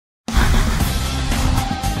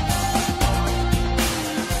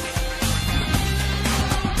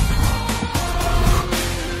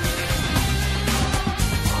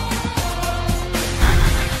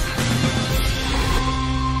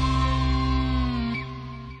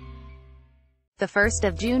The 1st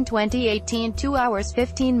of June 2018, 2 hours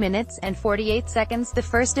 15 minutes and 48 seconds. The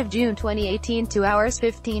 1st of June 2018, 2 hours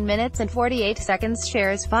 15 minutes and 48 seconds.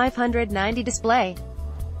 Shares 590. Display.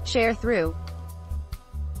 Sharethrough.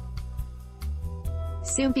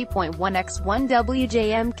 Soompi.1x1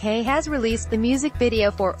 WJMK has released the music video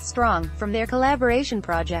for Strong from their collaboration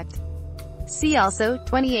project. See also,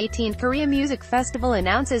 2018 Korea Music Festival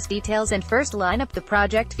announces details and first lineup. The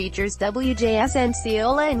project features WJSN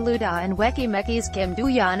And Luda and Weki Meki's Kim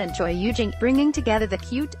Do-yeon and Choi Yoo-jing, bringing together the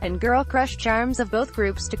cute and girl crush charms of both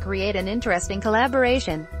groups to create an interesting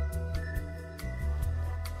collaboration.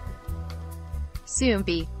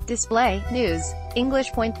 Soompi. Display. News.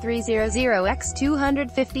 English.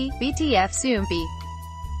 300x250, BTF Soompi.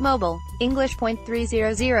 Mobile. English.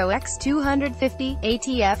 300x250,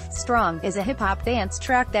 ATF. Strong is a hip-hop dance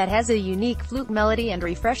track that has a unique flute melody and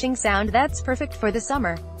refreshing sound that's perfect for the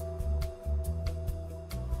summer.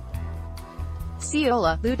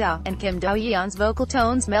 Seola, Luda, and Kim Do-yeon's vocal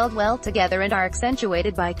tones meld well together and are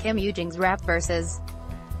accentuated by Kim Yoo-jing's rap verses.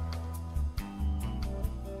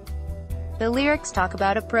 The lyrics talk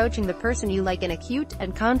about approaching the person you like in a cute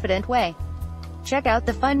and confident way. Check out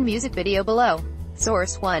the fun music video below.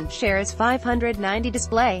 Source 1. Shares 590.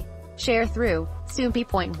 Display. Sharethrough.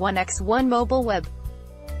 Soompi.1x1 Mobile Web.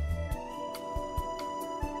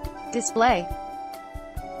 Display.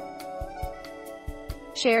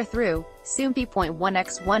 Sharethrough.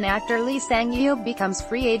 Soompi.1x1 actor Lee Sang-yeob becomes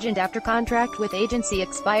free agent after contract with agency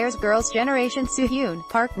expires. Girls' Generation Soohyun,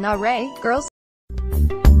 Park Na-rae, Girls'